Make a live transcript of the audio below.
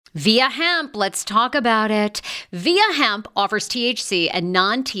Via Hemp, let's talk about it. Via Hemp offers THC and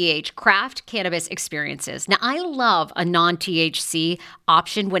non-TH craft cannabis experiences. Now, I love a non-THC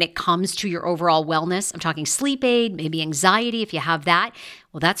option when it comes to your overall wellness. I'm talking sleep aid, maybe anxiety if you have that.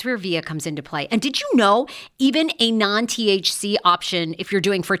 Well, that's where Via comes into play. And did you know even a non-THC option, if you're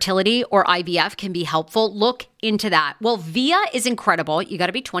doing fertility or IVF, can be helpful? Look into that. Well, Via is incredible. You got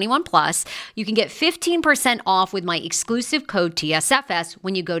to be 21 plus. You can get 15% off with my exclusive code TSFS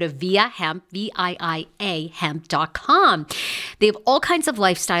when you go to Via Hemp, VIIA hemp.com. They have all kinds of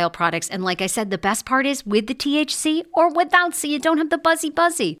lifestyle products. And like I said, the best part is with the THC or without, so you don't have the buzzy.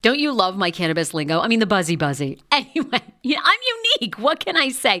 Don't you love my cannabis lingo? I mean, the buzzy. Anyway, I'm unique. What can I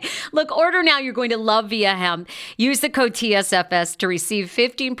say? Look, order now. You're going to love Via Hemp. Use the code TSFS to receive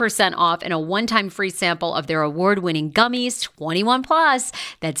 15% off and a one-time free sample of their award-winning gummies, 21 plus.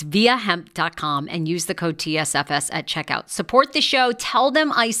 That's viahemp.com, and use the code TSFS at checkout. Support the show. Tell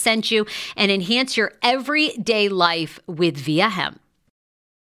them I sent you, and enhance your everyday life with Via Hemp.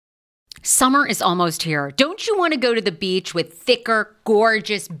 Summer is almost here. Don't you want to go to the beach with thicker,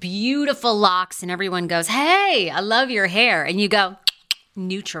 gorgeous, beautiful locks, and everyone goes, "Hey, I love your hair," and you go,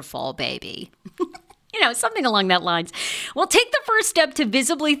 "Nutrafol, baby." Something along that lines. Well, take the first step to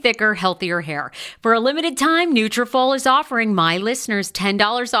visibly thicker, healthier hair. For a limited time, Nutrafol is offering my listeners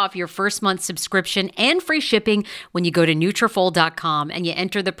 $10 off your first month subscription and free shipping when you go to Nutrafol.com and you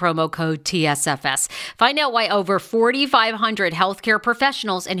enter the promo code TSFS. Find out why over 4,500 healthcare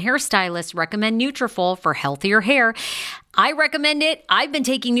professionals and hairstylists recommend Nutrafol for healthier hair. I recommend it. I've been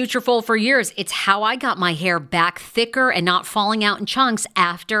taking Nutrafol for years. It's how I got my hair back thicker and not falling out in chunks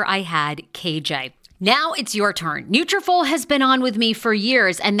after I had KJ. Now it's your turn. Nutrafol has been on with me for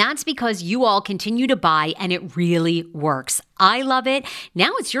years, and that's because you all continue to buy, and it really works. I love it. Now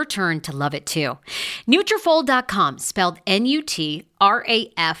it's your turn to love it too. Nutrafol.com, spelled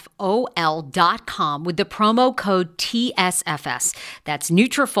Nutrafol.com with the promo code TSFS. That's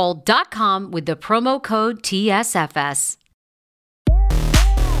Nutrafol.com with the promo code TSFS.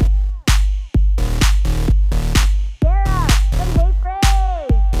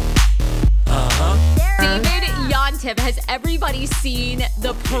 Has everybody seen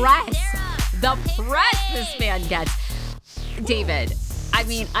the press? The press this man gets. David, I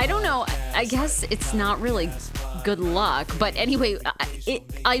mean, I don't know. I guess it's not really good luck. But anyway,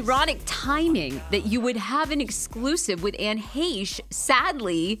 ironic timing that you would have an exclusive with Anne Heche,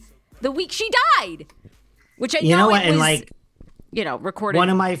 sadly, the week she died. Which I know it was, recorded. One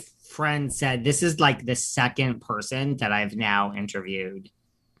of my friends said, this is like the second person that I've now interviewed.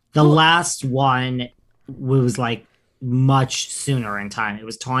 The last one was like much sooner in time. It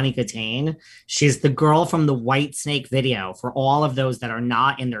was Tawny Katane. She's the girl from the White Snake video. For all of those that are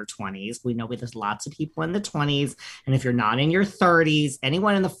not in their 20s, we know there's lots of people in the 20s. And if you're not in your 30s,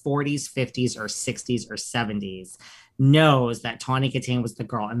 anyone in the 40s, 50s, or 60s, or 70s knows that Tawny Katane was the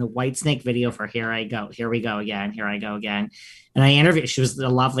girl in the White Snake video for Here I Go, Here We Go Again, Here I Go Again. And I interviewed, she was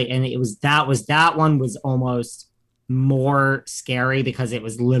lovely. And that one was almost more scary because it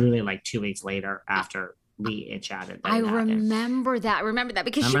was literally like 2 weeks later after we chatted. I remember that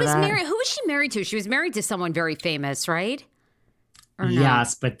because she was married. Who was she married to? She was married to someone very famous, right? Or no?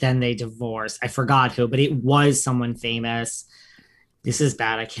 Yes, but then they divorced. I forgot who, but it was someone famous. This is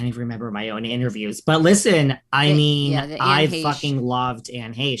bad. I can't even remember my own interviews. But listen, I fucking loved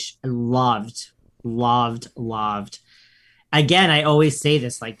Anne Heche. I loved. Again, I always say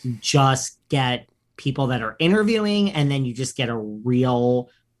this, like, you just get people that are interviewing and then you just get a real,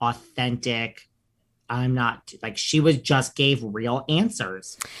 authentic, she gave real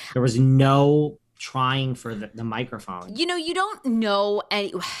answers. There was no trying for the microphone. You don't know.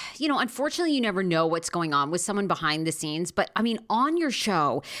 Unfortunately, you never know what's going on with someone behind the scenes. But I mean, on your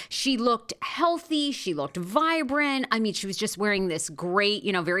show, she looked healthy. She looked vibrant. I mean, she was just wearing this great,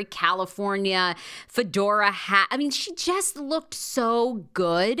 very California fedora hat. I mean, she just looked so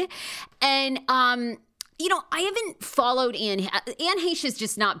good. And, I haven't followed Anne. Anne Heche has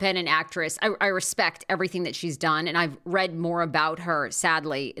just not been an actress. I respect everything that she's done, and I've read more about her,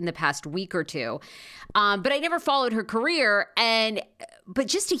 sadly, in the past week or two. But I never followed her career. But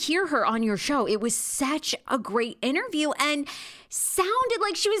just to hear her on your show, it was such a great interview and sounded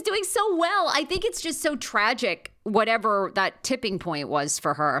like she was doing so well. I think it's just so tragic, whatever that tipping point was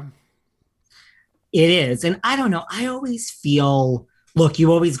for her. It is. And I don't know. I always feel... Look,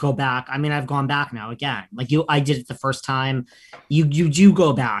 you always go back. I mean, I've gone back now again. I did it the first time. You do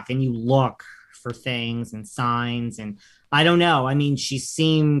go back and you look for things and signs. And I don't know. I mean, she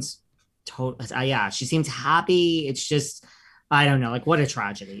seemed she seemed happy. It's just, I don't know. Like, what a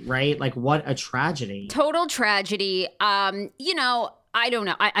tragedy, right? Like, what a tragedy. Total tragedy. I don't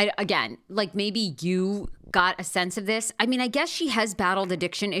know. I again, like maybe you got a sense of this. I mean, I guess she has battled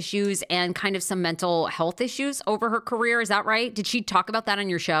addiction issues and kind of some mental health issues over her career. Is that right? Did she talk about that on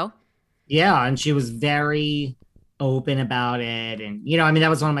your show? Yeah, and she was very open about it. And, I mean, that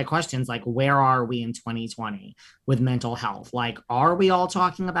was one of my questions, like, where are we in 2020 with mental health? Like, are we all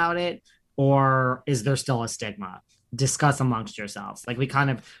talking about it, or is there still a stigma? Discuss amongst yourselves. Like, we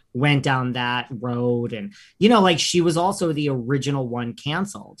kind of went down that road. And, like, she was also the original one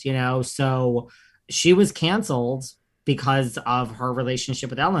canceled, so she was canceled because of her relationship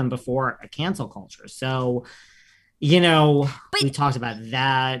with Ellen before a cancel culture. So, But we talked about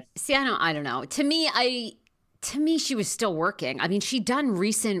that. see, I don't know. To me, she was still working. I mean, she'd done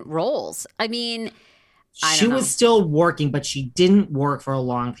recent roles. I mean, I She don't know. was still working, but she didn't work for a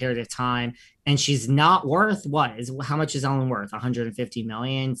long period of time. And she's not worth how much is Ellen worth? 150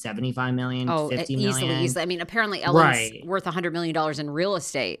 million, 75 million, Oh, 50 easily, million. easily. I mean, apparently Ellen's Right. worth $100 million in real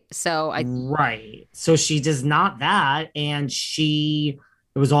estate. So Right. So she does not that. And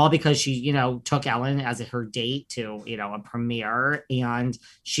it was all because she, took Ellen as her date to, a premiere, and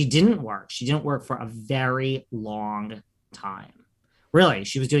she didn't work. She didn't work for a very long time. Really,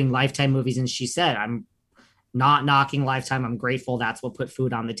 she was doing Lifetime movies, and she said, I'm not knocking Lifetime. I'm grateful that's what put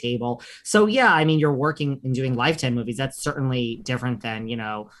food on the table. So yeah, I mean, you're working and doing Lifetime movies. That's certainly different than,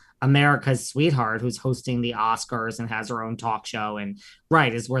 America's Sweetheart, who's hosting the Oscars and has her own talk show and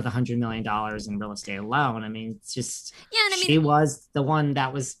right is worth $100 million in real estate alone. I mean, it's just yeah, and I mean, she was the one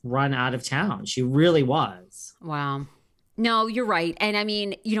that was run out of town. She really was. wow. No, you're right. And I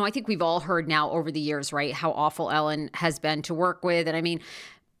mean, I think we've all heard now over the years, right, how awful Ellen has been to work with. And I mean,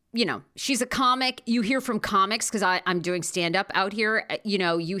 she's a comic. You hear from comics because I'm doing stand up out here.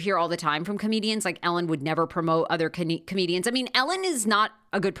 You hear all the time from comedians like Ellen would never promote other comedians. I mean, Ellen is not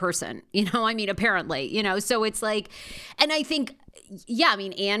a good person, I mean, apparently, so it's like, and I think, yeah, I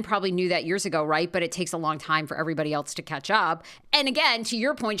mean, Anne probably knew that years ago, right? But it takes a long time for everybody else to catch up. And again, to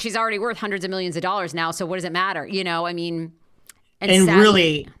your point, she's already worth hundreds of millions of dollars now. So what does it matter? I mean, And sadly,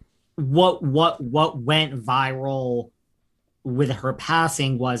 really, what went viral with her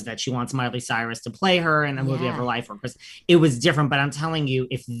passing was that she wants Miley Cyrus to play her in a movie of her life, or because it was different. But I'm telling you,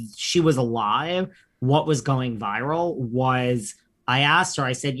 if she was alive, what was going viral was, I asked her,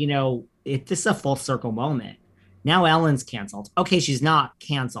 I said, if this is a full circle moment. Now Ellen's canceled. Okay, she's not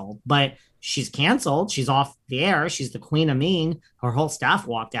canceled, but she's canceled. She's off the air. She's the queen of mean. Her whole staff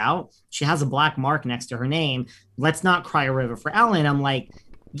walked out. She has a black mark next to her name. Let's not cry a river for Ellen. I'm like,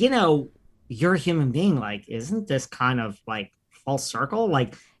 you're a human being. Like, isn't this kind of like full circle?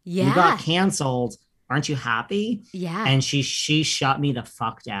 Like, yeah, you got canceled. Aren't you happy? Yeah. And she shut me the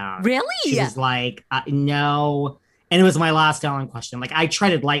fuck down. Really? She was like, no. And it was my last Ellen question. Like, I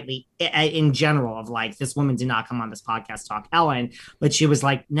treaded lightly in general of like, this woman did not come on this podcast talk Ellen, but she was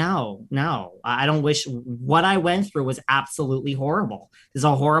like, no, I don't wish. What I went through was absolutely horrible. There's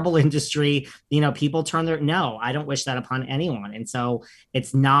a horrible industry. People no, I don't wish that upon anyone. And so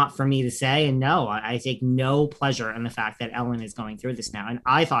it's not for me to say. And no, I take no pleasure in the fact that Ellen is going through this now. And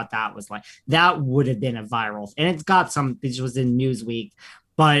I thought that was like, that would have been a viral. And it was in Newsweek,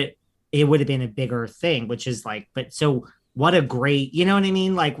 but it would have been a bigger thing, which is like, but so what a great, you know what I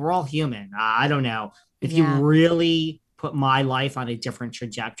mean? Like, we're all human. I don't know. If you really put my life on a different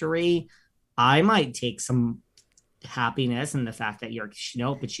trajectory, I might take some happiness in the fact that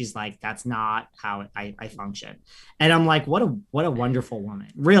but she's like, that's not how I function. And I'm like, what a wonderful woman.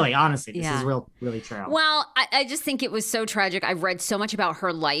 Really, honestly, this is really true. Well, I just think it was so tragic. I've read so much about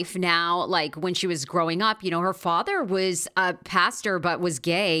her life now, like when she was growing up, her father was a pastor, but was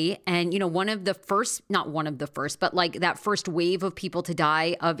gay. And, one of the first, not one of the first, but like that first wave of people to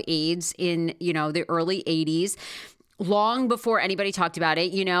die of AIDS in, the early 80s. Long before anybody talked about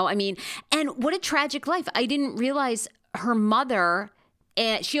it, I mean, and what a tragic life. I didn't realize her mother,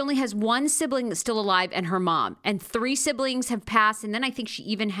 she only has one sibling that's still alive and her mom, and 3 siblings have passed. And then I think she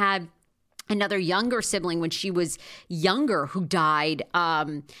even had another younger sibling when she was younger who died.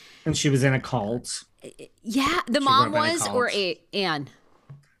 And she was in a cult. Yeah, the mom was, or Anne?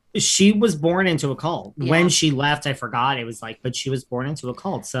 She was born into a cult. Yeah. When she left, I forgot. It was like, but she was born into a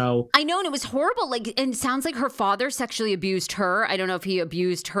cult. So I know, and it was horrible. Like, and it sounds like her father sexually abused her. I don't know if he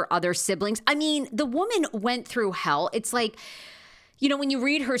abused her other siblings. I mean, the woman went through hell. It's like, when you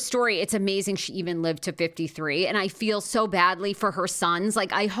read her story, it's amazing she even lived to 53. And I feel so badly for her sons.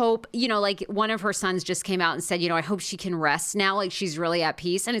 Like, I hope, like one of her sons just came out and said, I hope she can rest now. Like, she's really at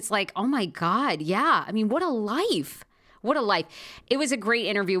peace. And it's like, oh my God. Yeah. I mean, what a life. What a life. It was a great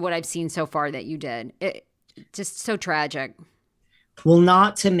interview, what I've seen so far that you did. Just so tragic. Well,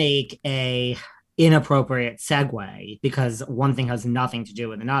 not to make a inappropriate segue because one thing has nothing to do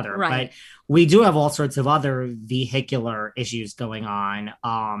with another. Right. But we do have all sorts of other vehicular issues going on.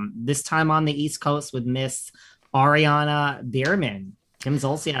 This time on the East Coast with Miss Ariana Bierman, Kim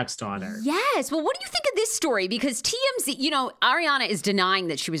Zolciak's daughter. Yes. Well, what do you think of this story? Because TMZ, Ariana is denying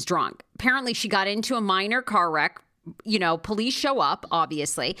that she was drunk. Apparently, she got into a minor car wreck. Police show up,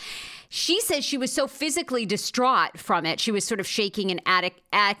 obviously. She says she was so physically distraught from it. She was sort of shaking and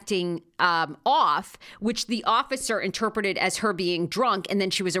acting off, which the officer interpreted as her being drunk. And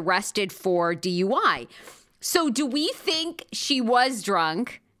then she was arrested for DUI. So do we think she was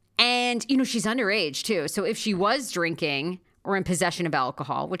drunk? And, she's underage, too. So if she was drinking or in possession of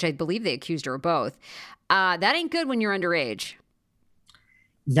alcohol, which I believe they accused her of both, that ain't good when you're underage.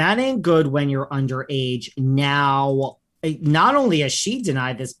 That ain't good when you're underage. Now, not only has she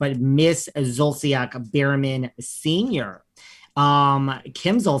denied this, but Miss Zolciak Bierman Sr.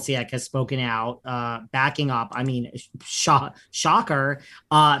 Kim Zolciak has spoken out, backing up, shocker,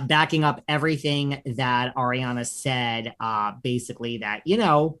 backing up everything that Ariana said, basically that,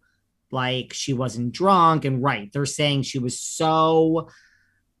 like she wasn't drunk. And right, they're saying she was so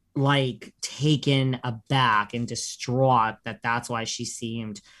like taken aback and distraught that's why she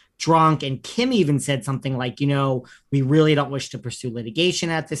seemed drunk. And Kim even said something like, we really don't wish to pursue litigation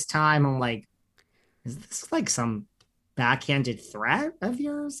at this time. I'm like, is this like some backhanded threat of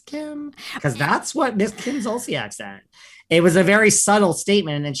yours, Kim? Because that's what Miss Kim Zolciak said. It was a very subtle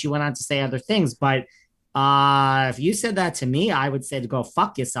statement, and then she went on to say other things, but if you said that to me, I would say to go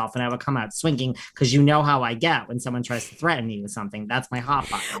fuck yourself, and I would come out swinging, because you know how I get when someone tries to threaten me with something. That's my hot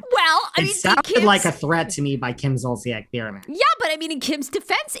button. Well, it sounded like a threat to me by Kim Zolciak Bierman. Yeah, but in Kim's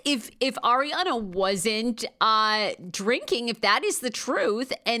defense, if Ariana wasn't drinking, if that is the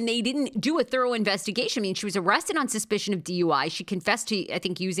truth, and they didn't do a thorough investigation, she was arrested on suspicion of DUI. She confessed to, I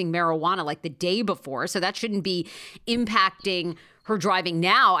think, using marijuana like the day before, so that shouldn't be impacting her driving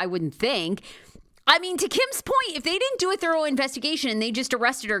now, I wouldn't think. To Kim's point, if they didn't do a thorough investigation and they just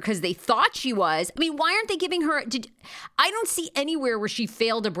arrested her because they thought she was, why aren't they giving her? I don't see anywhere where she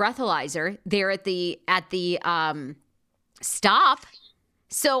failed a breathalyzer there at the stop.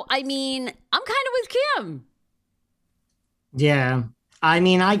 So I'm kind of with Kim. Yeah, I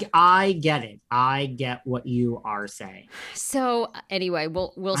get it. I get what you are saying. So anyway,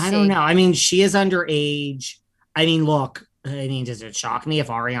 we'll see. I don't know. She is underage. Look. Does it shock me if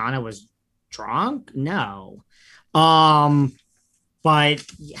Ariana was drunk? No. But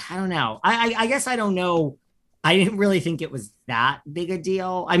I don't know. I guess I don't know. I didn't really think it was that big a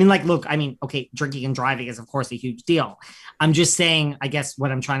deal. Okay, drinking and driving is of course a huge deal. I'm just saying, I guess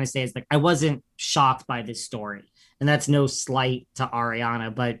what I'm trying to say is I wasn't shocked by this story. And that's no slight to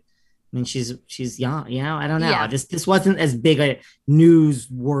Ariana, but she's young, I don't know. Yeah. This wasn't as big a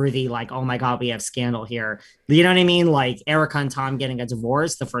newsworthy, like, oh my God, we have scandal here. You know what I mean? Like Erica and Tom getting a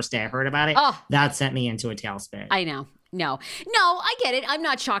divorce the first day I heard about it. Oh, that sent me into a tailspin. I know. No, I get it. I'm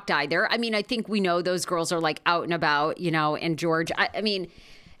not shocked either. I think we know those girls are like out and about, and George,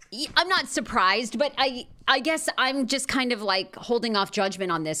 I'm not surprised, but I guess I'm just kind of like holding off judgment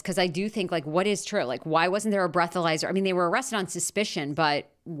on this because I do think what is true? Like, why wasn't there a breathalyzer? They were arrested on suspicion, but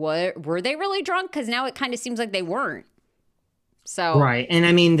were they really drunk? Because now it kind of seems like they weren't. So right, and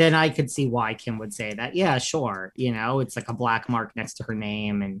then I could see why Kim would say that. Yeah, sure. It's like a black mark next to her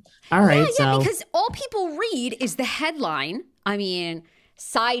name, and all right. Yeah, because all people read is the headline.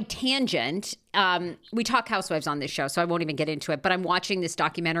 Side tangent. We talk housewives on this show, so I won't even get into it. But I'm watching this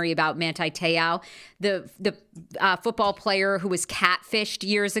documentary about Manti Te'o, the football player who was catfished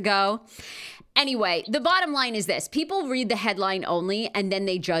years ago. Anyway, the bottom line is this. People read the headline only, and then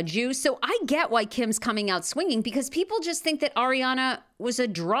they judge you. So I get why Kim's coming out swinging, because people just think that Ariana was a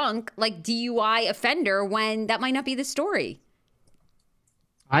drunk, DUI offender, when that might not be the story.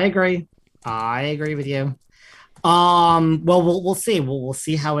 I agree with you. Well, we'll see. We'll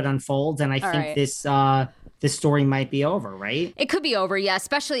see how it unfolds, and I think this story might be over, right? It could be over, yeah.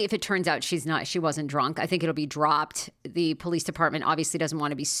 Especially if it turns out she wasn't drunk. I think it'll be dropped. The police department obviously doesn't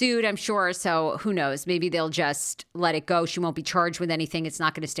want to be sued, I'm sure. So who knows? Maybe they'll just let it go. She won't be charged with anything. It's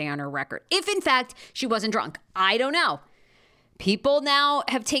not going to stay on her record. If in fact she wasn't drunk, I don't know. People now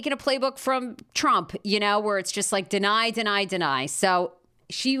have taken a playbook from Trump, where it's just like deny, deny, deny. So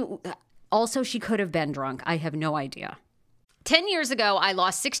she could have been drunk. I have no idea. 10 years ago, I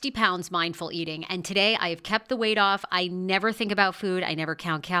lost 60 pounds mindful eating, and today I have kept the weight off. I never think about food. I never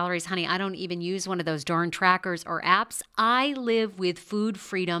count calories. Honey, I don't even use one of those darn trackers or apps. I live with food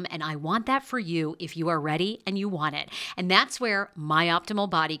freedom, and I want that for you if you are ready and you want it. And that's where My Optimal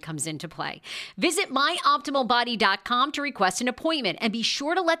Body comes into play. Visit myoptimalbody.com to request an appointment, and be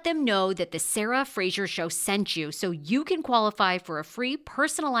sure to let them know that the Sarah Fraser Show sent you so you can qualify for a free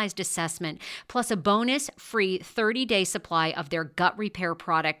personalized assessment plus a bonus free 30-day supply of their gut repair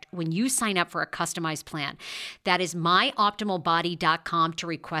product when you sign up for a customized plan. That is myoptimalbody.com to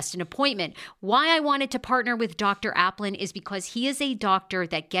request an appointment. Why I wanted to partner with Dr. Applin is because he is a doctor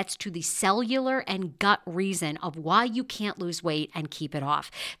that gets to the cellular and gut reason of why you can't lose weight and keep it off.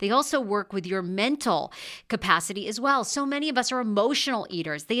 They also work with your mental capacity as well. So many of us are emotional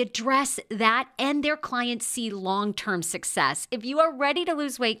eaters. They address that, and their clients see long-term success. If you are ready to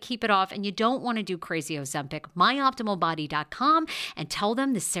lose weight, keep it off, and you don't want to do crazy Ozempic, myoptimalbody.com, and tell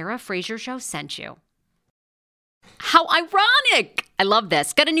them the Sarah Fraser Show sent you. How ironic! I love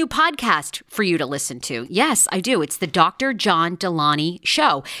this. Got a new podcast for you to listen to. Yes, I do. It's the Dr. John Delaney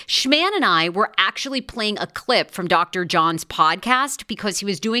Show. Schman and I were actually playing a clip from Dr. John's podcast because he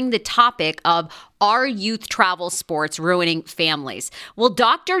was doing the topic of are youth travel sports ruining families? Well,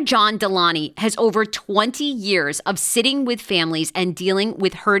 Dr. John Delaney has over 20 years of sitting with families and dealing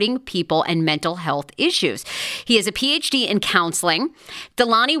with hurting people and mental health issues. He has a PhD in counseling.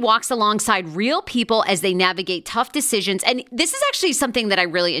 Delaney walks alongside real people as they navigate tough decisions. And this is actually something that I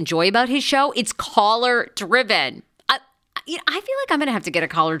really enjoy about his show. It's caller driven. I feel like I'm going to have to get a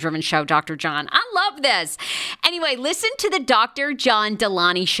caller-driven show, Dr. John. I love this. Anyway, listen to the Dr. John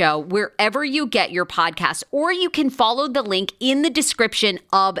Delaney Show wherever you get your podcast, or you can follow the link in the description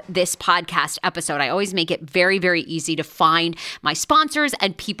of this podcast episode. I always make it very, very easy to find my sponsors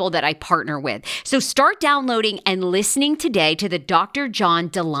and people that I partner with. So start downloading and listening today to the Dr. John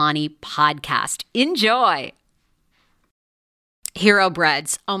Delaney podcast. Enjoy. Hero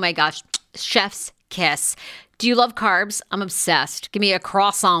breads. Oh my gosh. Chef's kiss. Do you love carbs? I'm obsessed. Give me a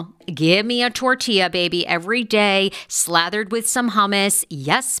croissant. Give me a tortilla, baby, every day, slathered with some hummus.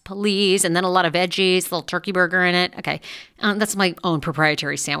 Yes, please. And then a lot of veggies, a little turkey burger in it. Okay. That's my own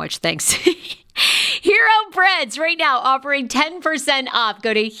proprietary sandwich. Thanks. Hero Breads right now offering 10% off.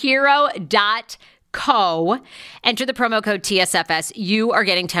 Go to hero.co. Enter the promo code TSFS. You are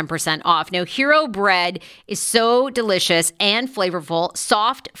getting 10% off. Now, Hero Bread is so delicious and flavorful,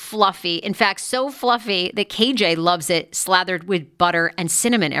 soft, fluffy. In fact, so fluffy that KJ loves it slathered with butter and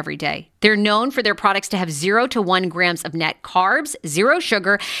cinnamon every day. They're known for their products to have 0 to 1 grams of net carbs, 0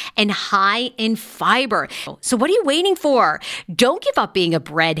 sugar, and high in fiber. So what are you waiting for? Don't give up being a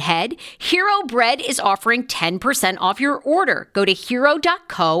breadhead. Hero Bread is offering 10% off your order. Go to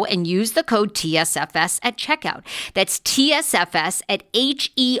hero.co and use the code TSFS at checkout. That's TSFS at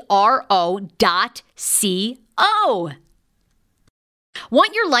HERO.CO.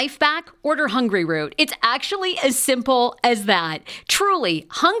 Want your life back? Order Hungry Root. It's actually as simple as that. Truly,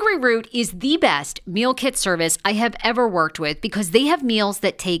 Hungry Root is the best meal kit service I have ever worked with because they have meals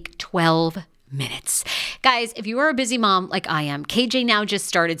that take 12 minutes. Guys, if you are a busy mom like I am, KJ now just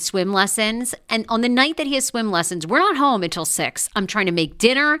started swim lessons. And on the night that he has swim lessons, we're not home until 6. I'm trying to make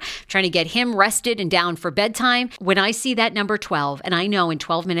dinner, trying to get him rested and down for bedtime. When I see that number 12, and I know in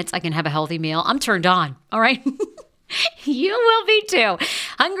 12 minutes I can have a healthy meal, I'm turned on. All right. You will be too.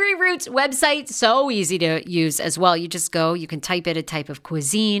 Hungry Root's website, so easy to use as well. You just go, you can type in a type of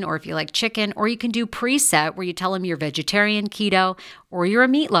cuisine, or if you like chicken, or you can do preset where you tell them you're vegetarian, keto, or you're a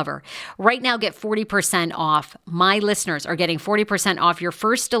meat lover. Right now, get 40% off. My listeners are getting 40% off your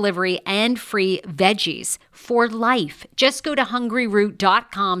first delivery and free veggies for life. Just go to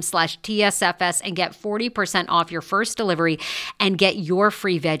hungryroot.com/TSFS and get 40% off your first delivery and get your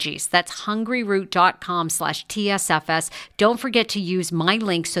free veggies. That's hungryroot.com/TSFS. Don't forget to use my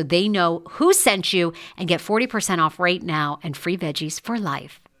link so they know who sent you and get 40% off right now and free veggies for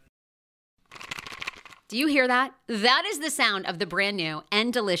life. Do you hear that? That is the sound of the brand new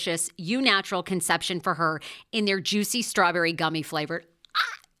and delicious Eu Natural Conception for Her in their juicy strawberry gummy flavor.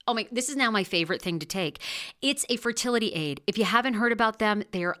 Oh my, this is now my favorite thing to take. It's a fertility aid. If you haven't heard about them,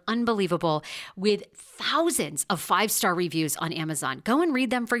 they are unbelievable with thousands of 5-star reviews on Amazon. Go and read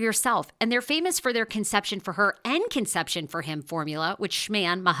them for yourself. And they're famous for their Conception for Her and Conception for Him formula, which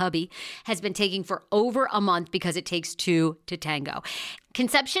Schman, my hubby, has been taking for over a month because it takes 2 to tango.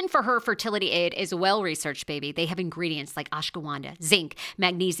 Conception for Her Fertility Aid is well-researched, baby. They have ingredients like ashwagandha, zinc,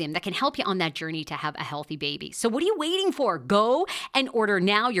 magnesium that can help you on that journey to have a healthy baby. So what are you waiting for? Go and order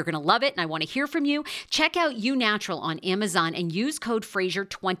now. You're going to love it, and I want to hear from you. Check out You Natural on Amazon and use code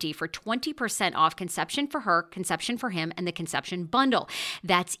Fraser20 for 20% off Conception for Her, Conception for Him, and the Conception Bundle.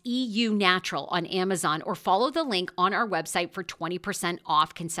 That's EU Natural on Amazon, or follow the link on our website for 20%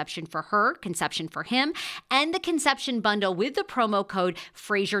 off Conception for Her, Conception for Him, and the Conception Bundle with the promo code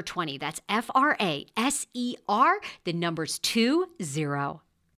Fraser20. That's FRASER, the numbers 20.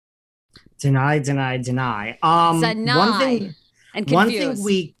 Deny. Deny. One thing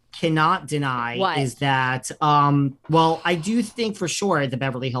we cannot deny is that, I do think for sure the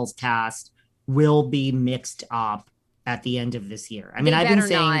Beverly Hills cast will be mixed up at the end of this year. I mean, I've been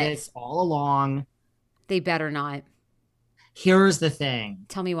saying this all along. They better not. Here's the thing.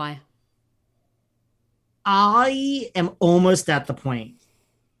 Tell me why. I am almost at the point,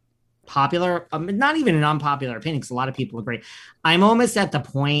 popular, not even an unpopular opinion, because a lot of people agree. I'm almost at the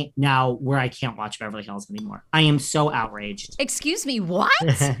point now where I can't watch Beverly Hills anymore. I am so outraged. Excuse me, what?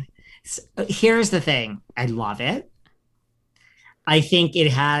 So, here's the thing. I love it. I think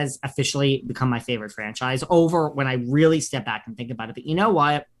it has officially become my favorite franchise over when I really step back and think about it. But you know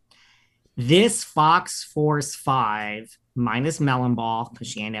what? This Fox Force 5 minus Melon Ball, because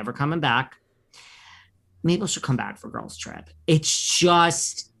she ain't ever coming back. Maybe she'll come back for Girls Trip. It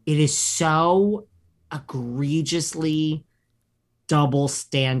is so egregiously double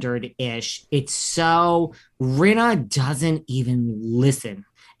standard-ish. It's so, Rinna doesn't even listen.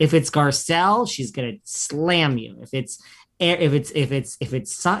 If it's Garcelle, she's gonna slam you. If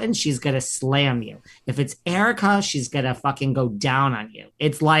it's Sutton, she's gonna slam you. If it's Erica, she's gonna fucking go down on you.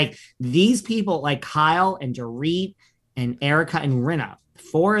 It's like these people, like Kyle and Dorit and Erica and Rinna,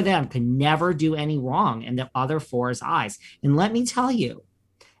 4 of them can never do any wrong in the other 4's eyes. And let me tell you,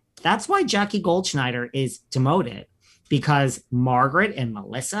 that's why Jackie Goldschneider is demoted, because Margaret and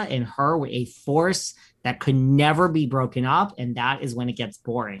Melissa and her were a force that could never be broken up. And that is when it gets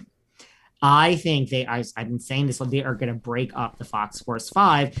boring. I think I've been saying this, they are going to break up the Fox Force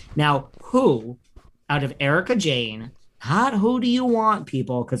 5. Now, who out of Erica Jane, not who do you want,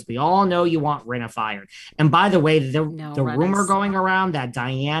 people? Because we all know you want Rinna fired. And by the way, the rumor going around that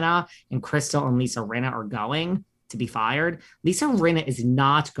Diana and Crystal and Lisa Rinna are going to be fired. Lisa Rinna is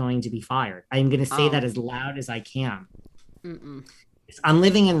not going to be fired. I'm going to say that as loud as I can. I'm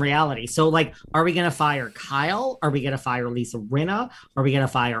living in reality. So, like, are we going to fire Kyle? Are we going to fire Lisa Rinna? Are we going to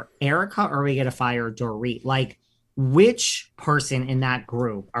fire Erica? Or are we going to fire Dorit? Like, which person in that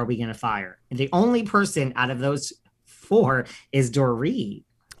group are we going to fire? And the only person out of those 4 is Dorit.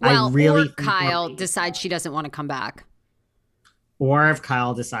 Well, or Kyle decides she doesn't want to come back. Or if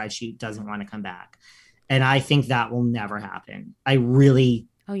Kyle decides she doesn't want to come back. And I think that will never happen. I really...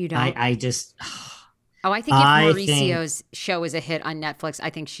 Oh, you don't? I just... Oh, I think if Mauricio's show is a hit on Netflix, I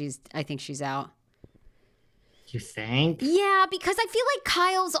think she's out. You think? Yeah, because I feel like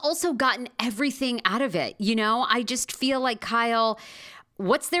Kyle's also gotten everything out of it. You know, I just feel like Kyle,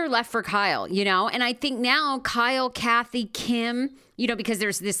 what's there left for Kyle? You know, and I think now Kyle, Kathy, Kim, you know, because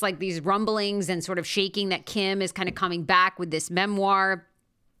there's this like these rumblings and sort of shaking that Kim is kind of coming back with this memoir.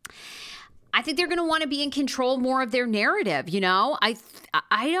 I think they're going to want to be in control more of their narrative. You know,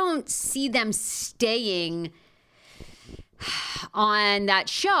 I don't see them staying on that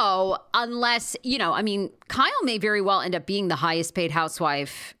show unless, you know, I mean, Kyle may very well end up being the highest paid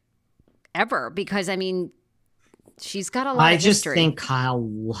housewife ever because, I mean, she's got a lot of history. I just think Kyle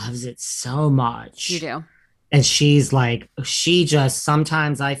loves it so much. You do. And she's like, she just,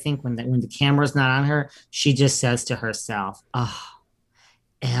 sometimes I think when the camera's not on her, she just says to herself, oh,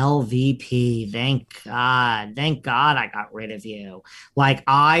 LVP, thank God I got rid of you. Like,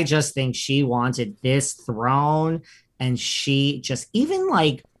 I just think she wanted this throne, and she just, even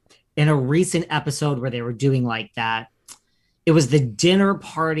like in a recent episode where they were doing like that, it was the dinner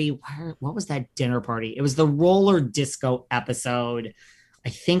party. What was that dinner party? It was the roller disco episode, I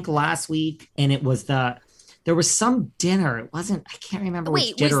think last week, and it was there was some dinner. It wasn't, I can't remember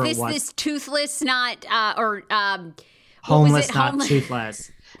which dinner it was. Wait, was this toothless, not, homeless, not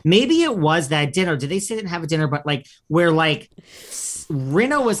toothless? Maybe it was that dinner. Did they say they didn't have a dinner, but like where like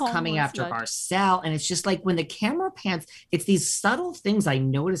Rinna was coming after Garcelle, and it's just like when the camera pans, it's these subtle things I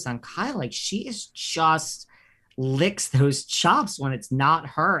notice on Kyle. Like she is just licks those chops when it's not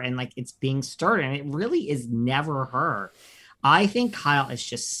her, and like it's being stirred, and it really is never her. I think Kyle is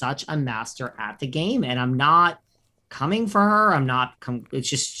just such a master at the game, and I'm not coming for her. It's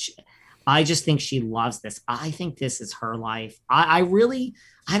just, I just think she loves this. I think this is her life. I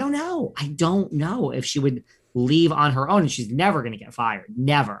don't know. I don't know if she would leave on her own and she's never going to get fired.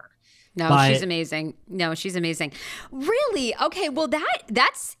 Never. No, But she's amazing. No, she's amazing. Really? Okay, well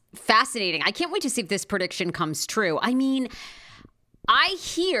that's fascinating. I can't wait to see if this prediction comes true. I mean, I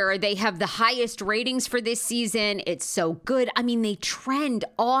hear they have the highest ratings for this season. It's so good. I mean, they trend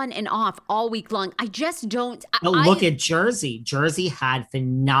on and off all week long. I just don't. but look at Jersey. Jersey had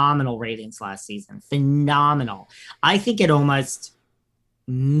phenomenal ratings last season. Phenomenal. I think it almost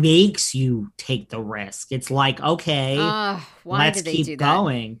makes you take the risk. It's like, okay, Why let's do they keep do that?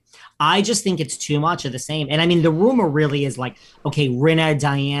 going. I just think it's too much of the same. And I mean, the rumor really is like, okay, Rinna,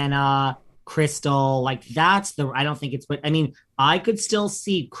 Diana, Crystal, like that's I don't think it's, but I mean, I could still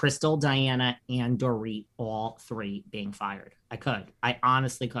see Crystal, Diana, and Dorit, all three being fired. I could. I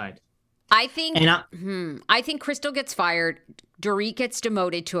honestly could. I think, And I think Crystal gets fired. Dorit gets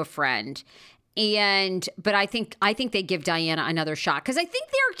demoted to a friend. But I think they give Diana another shot because I think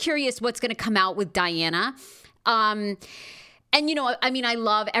they're curious what's going to come out with Diana. And you know, I mean, I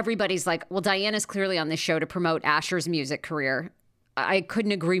love everybody's like, well, Diana's clearly on this show to promote Asher's music career. I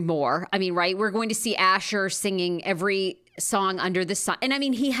couldn't agree more. I mean, right? We're going to see Asher singing every song under the sun. And I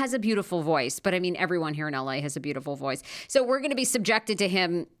mean, he has a beautiful voice, but I mean, everyone here in LA has a beautiful voice. So we're going to be subjected to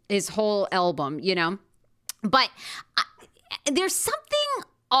him, his whole album, you know? But there's something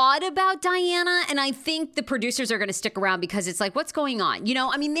odd about Diana, and I think the producers are going to stick around because it's like, what's going on? You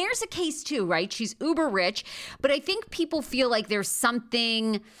know, I mean, there's a case too, right? She's uber rich, but I think people feel like there's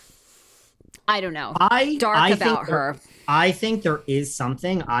something, I don't know, dark about her. I think there is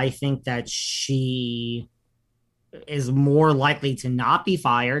something. I think that she is more likely to not be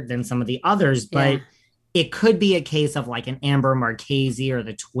fired than some of the others, but it could be a case of like an Amber Marchese or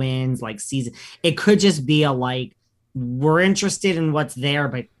the twins, like season. It could just be a like, we're interested in what's there,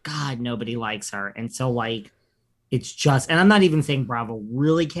 but God, nobody likes her. And so like, it's just, and I'm not even saying Bravo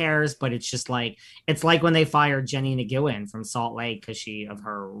really cares, but it's just like, it's like when they fired Jenny McGowan from Salt Lake because of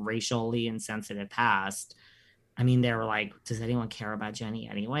her racially insensitive past. I mean, they were like, does anyone care about Jenny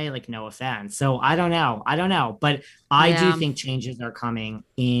anyway? Like, no offense. So I don't know. But I do think changes are coming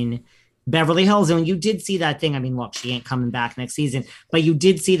in Beverly Hills. And when you did see that thing, I mean, look, she ain't coming back next season, but you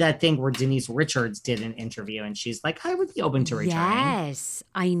did see that thing where Denise Richards did an interview and she's like, I would be open to returning. Yes,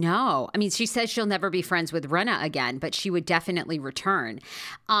 I know. I mean, she says she'll never be friends with Rinna again, but she would definitely return.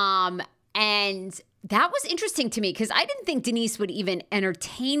 And that was interesting to me because I didn't think Denise would even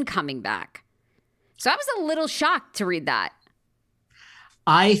entertain coming back. So I was a little shocked to read that.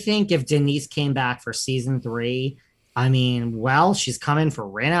 I think if Denise came back for season 3, I mean, well, she's coming for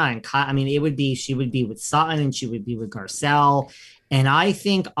Rinna and I mean, she would be with Sutton and she would be with Garcelle. And I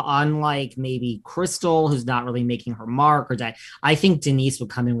think unlike maybe Crystal, who's not really making her mark I think Denise would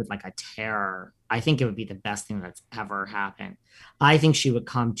come in with like a terror. I think it would be the best thing that's ever happened. I think she would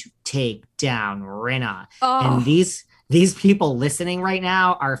come to take down Rinna. Oh. And these people listening right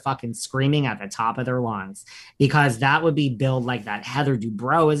now are fucking screaming at the top of their lungs because that would be billed like that. Heather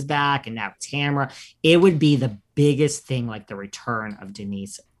Dubrow is back and now Tamara. It would be the biggest thing, like the return of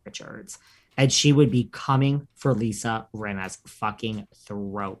Denise Richards. And she would be coming for Lisa Rinna's fucking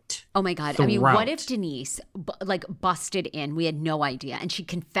throat. Oh my God. I mean, what if Denise like busted in? We had no idea. And she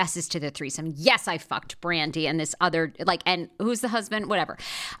confesses to the threesome. Yes, I fucked Brandy and this other, like, and who's the husband? Whatever.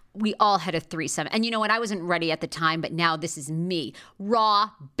 We all had a threesome. And you know what? I wasn't ready at the time, but now this is me.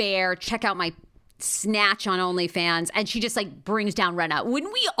 Raw, bare, check out my snatch on OnlyFans, and she just like brings down Rinna.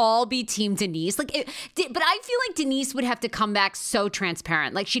 Wouldn't we all be Team Denise? But I feel like Denise would have to come back so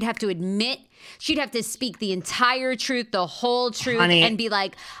transparent. Like she'd have to admit, she'd have to speak the entire truth, the whole truth, honey, and be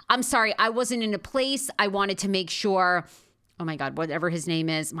like, I'm sorry, I wasn't in a place. I wanted to make sure, oh my God, whatever his name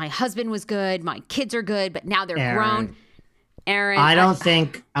is, my husband was good, my kids are good, but now they're grown. Aaron. I don't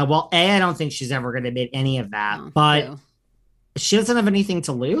think she's ever going to admit any of that, but she doesn't have anything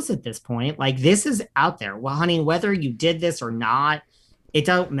to lose at this point. Like, this is out there. Well, honey, whether you did this or not, it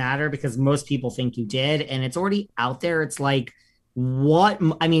don't matter because most people think you did, and it's already out there. It's like, what?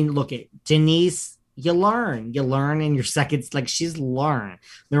 I mean, look at Denise. You learn in your seconds. Like, she's learned.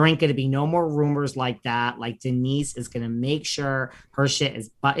 There ain't going to be no more rumors like that. Like, Denise is going to make sure her shit is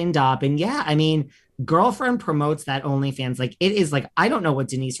buttoned up. And yeah, I mean, girlfriend promotes that OnlyFans. Like, it is like, I don't know what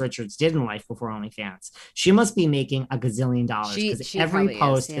Denise Richards did in life before OnlyFans. She must be making $1 gazillion because every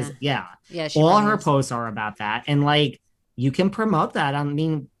post is all her posts are about that. And like, you can promote that. I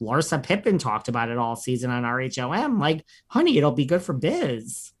mean, Larsa Pippen talked about it all season on RHOM. Like, honey, it'll be good for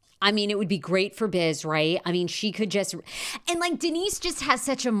biz. I mean, it would be great for biz, right? I mean, she could just, and like Denise just has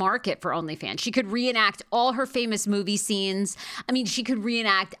such a market for OnlyFans. She could reenact all her famous movie scenes. I mean, she could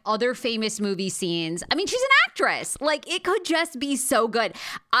reenact other famous movie scenes. I mean, she's an actress. Like, it could just be so good.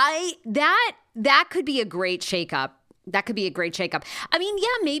 That that could be a great shakeup. That could be a great shakeup. I mean,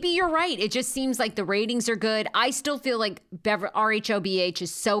 yeah, maybe you're right. It just seems like the ratings are good. I still feel like RHOBH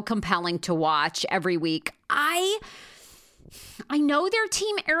is so compelling to watch every week. I know they're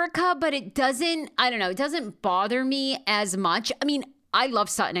Team Erica, but it doesn't bother me as much. I mean, I love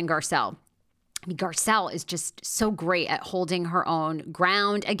Sutton and Garcelle. I mean, Garcelle is just so great at holding her own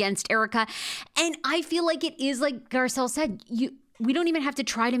ground against Erica. And I feel like it is like Garcelle said, we don't even have to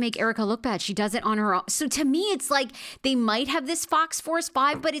try to make Erica look bad. She does it on her own. So to me, it's like they might have this Fox Force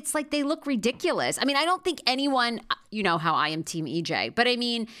 5, but it's like they look ridiculous. I mean, I don't think anyone, you know how I am Team EJ, but I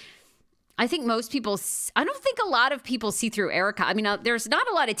mean, I think I don't think a lot of people see through Erica. I mean, there's not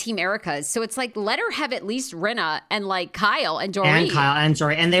a lot of Team Ericas. So it's like, let her have at least Rinna and like Kyle and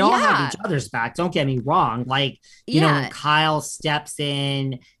Dorit. And they all have each other's back. Don't get me wrong. Like, you know, when Kyle steps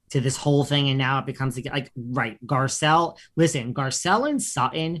in to this whole thing and now it becomes like right. Garcelle and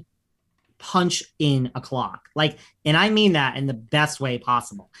Sutton punch in a clock. Like, and I mean that in the best way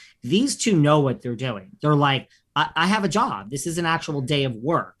possible. These two know what they're doing. They're like, I have a job. This is an actual day of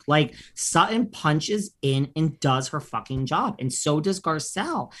work. Like, Sutton punches in and does her fucking job. And so does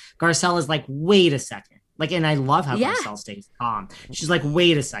Garcelle. Garcelle is like, wait a second. Like, and I love how Garcelle stays calm. She's like,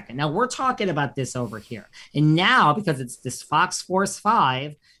 wait a second. Now we're talking about this over here. And now, because it's this Fox Force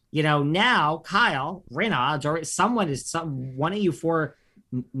 5, you know, now Kyle, Rinna, one of you four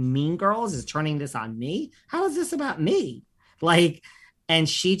mean girls is turning this on me. How is this about me? Like, and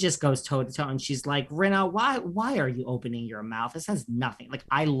she just goes toe to toe and she's like, Rinna, why are you opening your mouth? This has nothing. Like,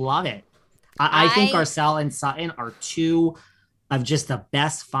 I love it. I think Garcelle and Sutton are two of just the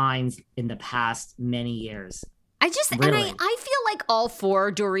best finds in the past many years. Really. And I feel like all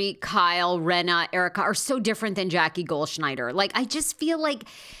four, Dorit, Kyle, Rinna, Erica, are so different than Jackie Goldschneider. Like, I just feel like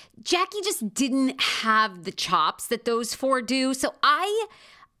Jackie just didn't have the chops that those four do. So I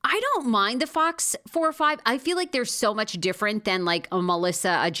don't mind the Fox 4 or 5. I feel like they're so much different than like a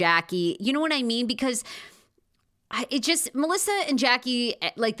Melissa, a Jackie. You know what I mean? Because Melissa and Jackie,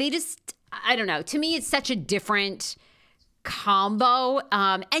 like I don't know. To me, it's such a different combo.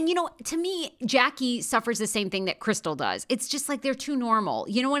 And you know, to me, Jackie suffers the same thing that Crystal does. It's just like they're too normal.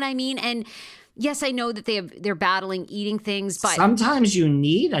 You know what I mean? And yes, I know that they're battling eating things, but sometimes you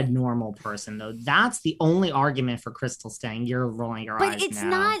need a normal person, though. That's the only argument for Crystal staying. You're rolling your eyes. But it's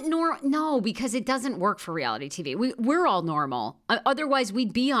not normal. No, because it doesn't work for reality TV. We're all normal. Otherwise,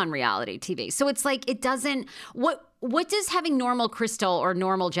 we'd be on reality TV. So it's like it doesn't. What does having normal Crystal or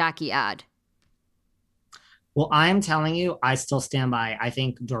normal Jackie add? Well, I'm telling you, I still stand by. I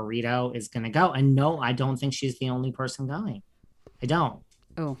think Dorito is going to go. And no, I don't think she's the only person going. I don't.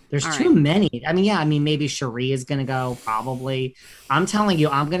 Oh, there's too many. I mean, maybe Cherie is going to go, probably. I'm telling you,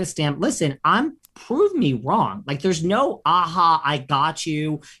 I'm going to stand. Listen, prove me wrong. Like, there's no, I got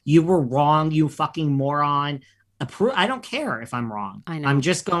you. You were wrong, you fucking moron. I don't care if I'm wrong. I know. I'm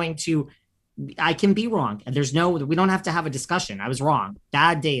just going to, I can be wrong. And we don't have to have a discussion. I was wrong.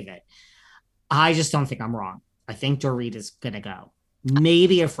 Bad David. I just don't think I'm wrong. I think Dorit is going to go.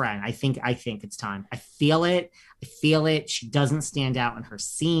 Maybe a friend. I think it's time. I feel it. She doesn't stand out in her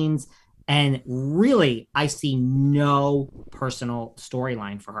scenes. And really, I see no personal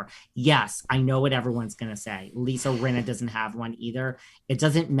storyline for her. Yes, I know what everyone's going to say. Lisa Rinna doesn't have one either. It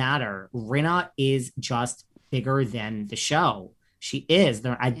doesn't matter. Rinna is just bigger than the show. She is.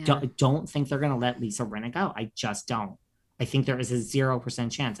 I don't think they're going to let Lisa Rinna go. I just don't. I think there is a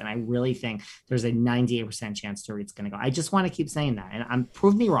 0% chance. And I really think there's a 98% chance Dorit's going to go. I just want to keep saying that. And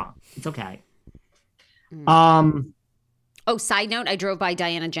prove me wrong. It's okay. Oh, side note, I drove by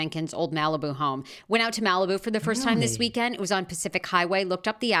Diana Jenkins' old Malibu home. Went out to Malibu for the first time this weekend. It was on Pacific Highway. Looked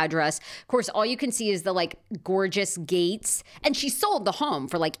up the address. Of course, all you can see is the like gorgeous gates. And she sold the home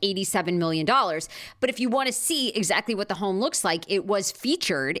for like $87 million. But if you want to see exactly what the home looks like, it was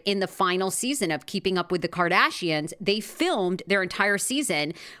featured in the final season of Keeping Up with the Kardashians. They filmed their entire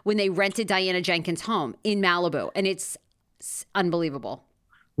season when they rented Diana Jenkins' home in Malibu. And it's unbelievable.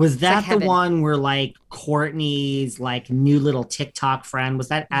 Was that the one where like Courtney's like new little TikTok friend? Was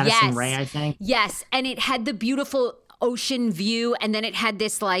that Addison Rae, I think? Yes. And it had the beautiful ocean view. And then it had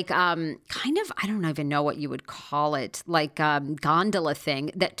this like kind of, I don't even know what you would call it, like gondola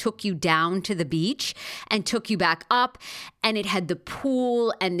thing that took you down to the beach and took you back up. And it had the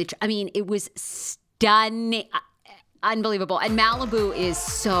pool and it was stunning. Unbelievable. And Malibu is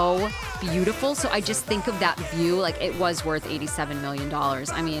so beautiful. So I just think of that view, like it was worth $87 million.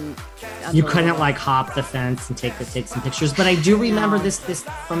 I mean, you couldn't like hop the fence and take some pictures. But I do remember this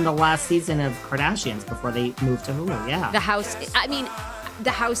from the last season of Kardashians before they moved to Hulu. Yeah. The house, I mean,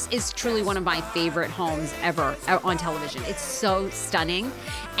 the house is truly one of my favorite homes ever on television. It's so stunning.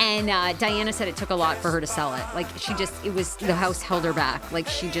 And Diana said it took a lot for her to sell it. Like the house held her back. Like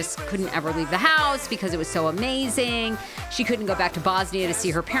she just couldn't ever leave the house because it was so amazing. She couldn't go back to Bosnia to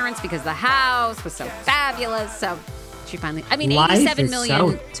see her parents because the house was so fabulous. So she finally, I mean, 87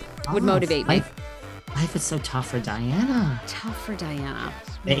 million would motivate me. Life is so tough for Diana. Tough for Diana.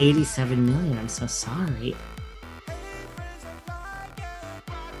 The 87 million, I'm so sorry.